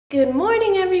Good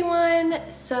morning, everyone!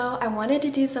 So I wanted to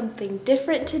do something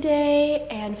different today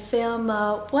and film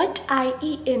a what I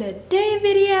eat in a day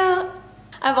video.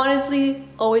 I've honestly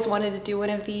always wanted to do one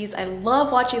of these. I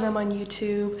love watching them on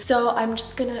YouTube. So I'm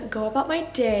just gonna go about my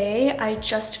day. I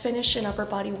just finished an upper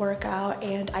body workout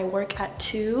and I work at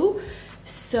 2.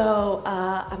 So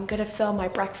I'm gonna film my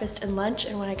breakfast and lunch,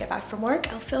 and when I get back from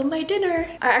work, I'll film my dinner.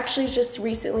 I actually just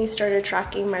recently started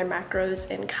tracking my macros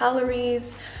and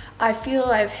calories. I feel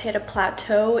I've hit a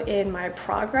plateau in my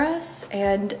progress,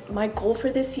 and my goal for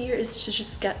this year is to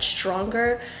just get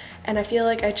stronger, and I feel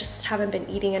like I just haven't been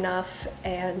eating enough,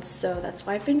 and so that's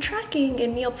why I've been tracking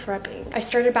and meal prepping. I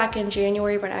started back in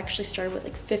January, but I actually started with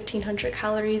like 1,500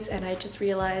 calories, and I just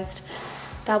realized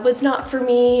that was not for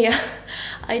me.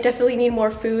 I definitely need more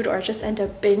food or I just end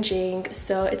up binging,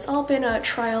 so it's all been a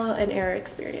trial and error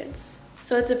experience.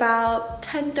 So it's about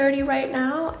 10:30 right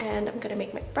now, and I'm gonna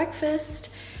make my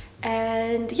breakfast.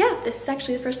 And yeah, this is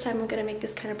actually the first time I'm gonna make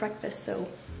this kind of breakfast, so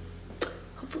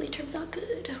hopefully it turns out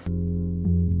good.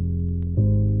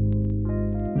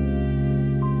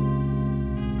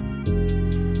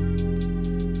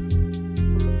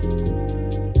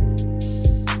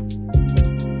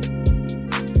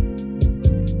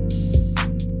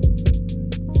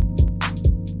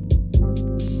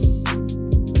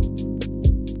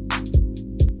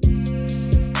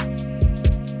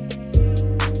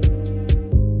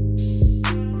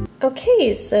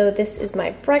 Okay, so this is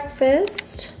my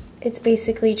breakfast. It's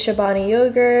basically Chobani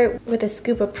yogurt with a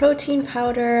scoop of protein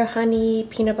powder, honey,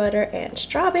 peanut butter, and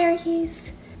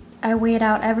strawberries. I weighed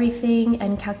out everything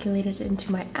and calculated it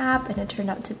into my app, and it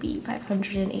turned out to be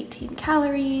 518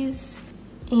 calories.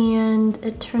 And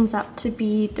it turns out to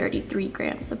be 33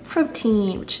 grams of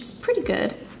protein, which is pretty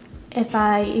good. If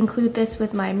I include this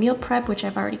with my meal prep, which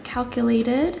I've already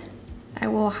calculated, I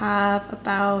will have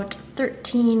about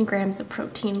 13 grams of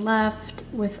protein left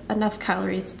with enough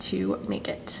calories to make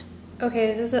it. Okay,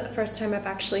 this is the first time I've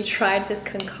actually tried this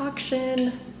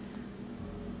concoction.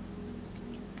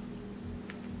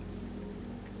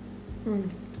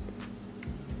 This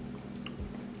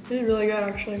is really good,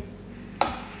 actually.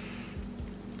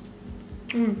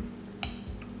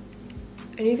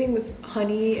 Anything with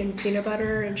honey and peanut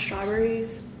butter and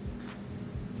strawberries.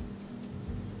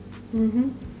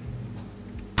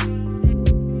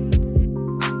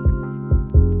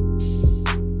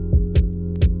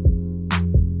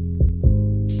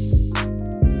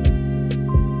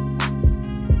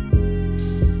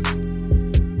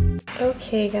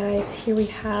 Okay guys, here we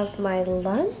have my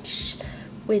lunch,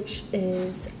 which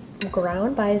is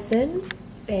ground bison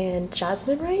and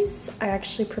jasmine rice. I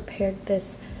actually prepared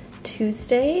this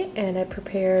Tuesday, and I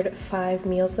prepared 5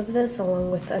 meals of this along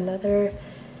with another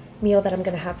meal that I'm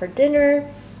gonna have for dinner.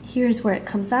 Here's where it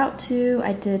comes out to.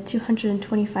 I did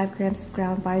 225 grams of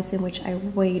ground bison, which I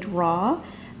weighed raw,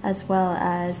 as well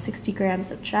as 60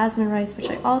 grams of jasmine rice, which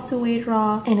I also weighed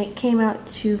raw, and it came out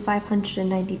to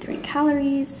 593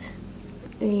 calories.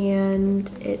 And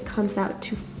it comes out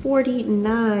to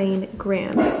 49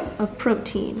 grams of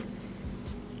protein.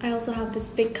 I also have this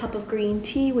big cup of green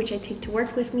tea, which I take to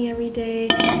work with me every day,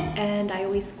 and I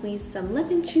always squeeze some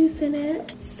lemon juice in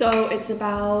it. So it's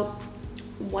about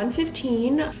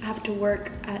 1:15. I have to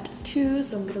work at 2,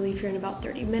 so I'm gonna leave here in about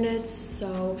 30 minutes.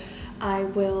 So I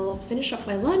will finish up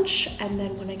my lunch, and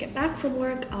then when I get back from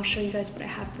work, I'll show you guys what I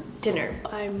have for dinner.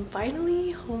 I'm finally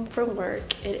home from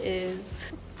work. It is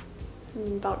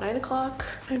about 9 o'clock.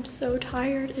 I'm so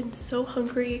tired and so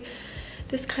hungry.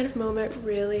 This kind of moment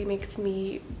really makes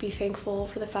me be thankful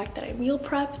for the fact that I meal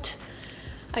prepped.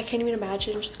 I can't even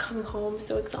imagine just coming home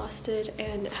so exhausted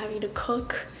and having to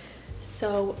cook.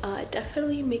 So it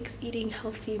definitely makes eating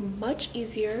healthy much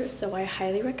easier, so I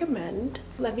highly recommend.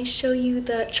 Let me show you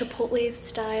the Chipotle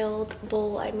styled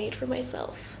bowl I made for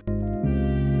myself.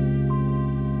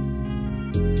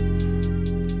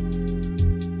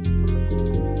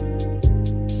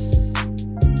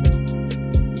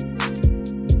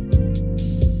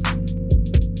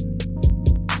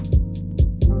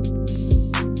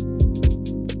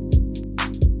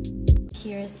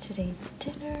 Here's today's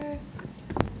dinner.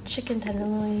 Chicken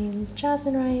tenderloins,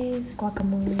 jasmine rice,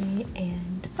 guacamole,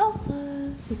 and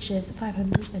salsa, which is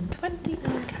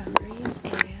 529 calories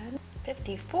and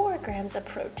 54 grams of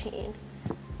protein.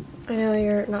 I know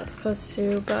you're not supposed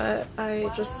to, but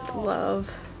I just love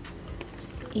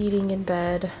eating in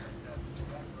bed,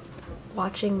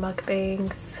 watching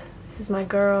mukbangs. This is my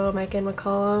girl, Megan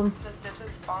McCollum.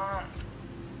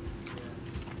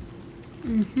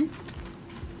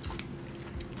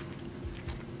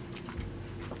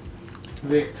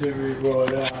 Victory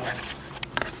Royale.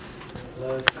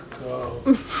 Let's go.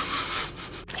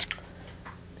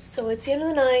 So it's the end of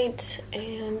the night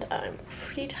and I'm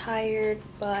pretty tired,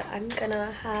 but I'm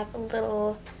gonna have a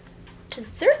little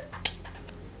dessert.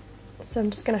 So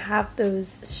I'm just gonna have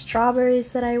those strawberries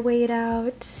that I weighed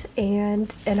out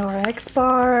and an RX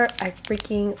bar. I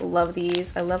freaking love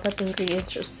these. I love that the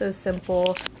ingredients are so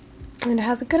simple. And it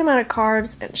has a good amount of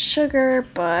carbs and sugar,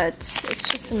 but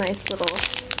it's just a nice little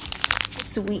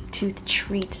sweet tooth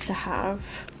treat to have.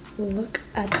 Look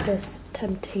at this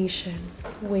temptation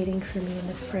waiting for me in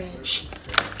the fridge.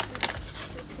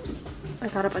 I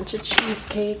got a bunch of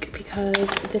cheesecake because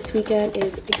this weekend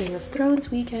is Game of Thrones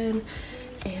weekend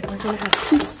and we're gonna have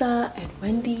pizza and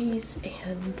Wendy's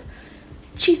and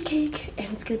cheesecake and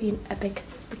it's gonna be an epic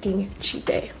freaking cheat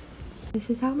day. This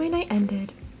is how my night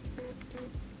ended.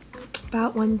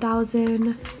 About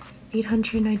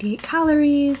 1,898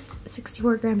 calories,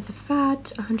 64 grams of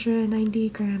fat, 190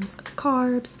 grams of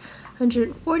carbs,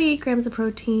 148 grams of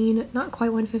protein, not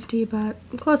quite 150, but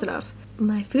close enough.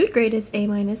 My food grade is A-,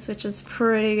 which is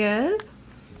pretty good.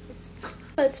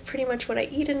 That's pretty much what I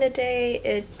eat in a day.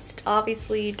 It's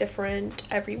obviously different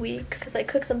every week because I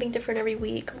cook something different every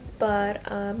week, but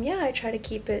yeah, I try to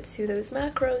keep it to those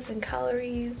macros and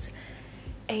calories.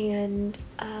 And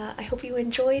I hope you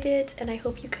enjoyed it, and I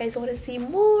hope you guys want to see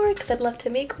more because I'd love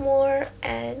to make more.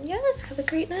 And yeah, have a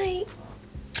great night.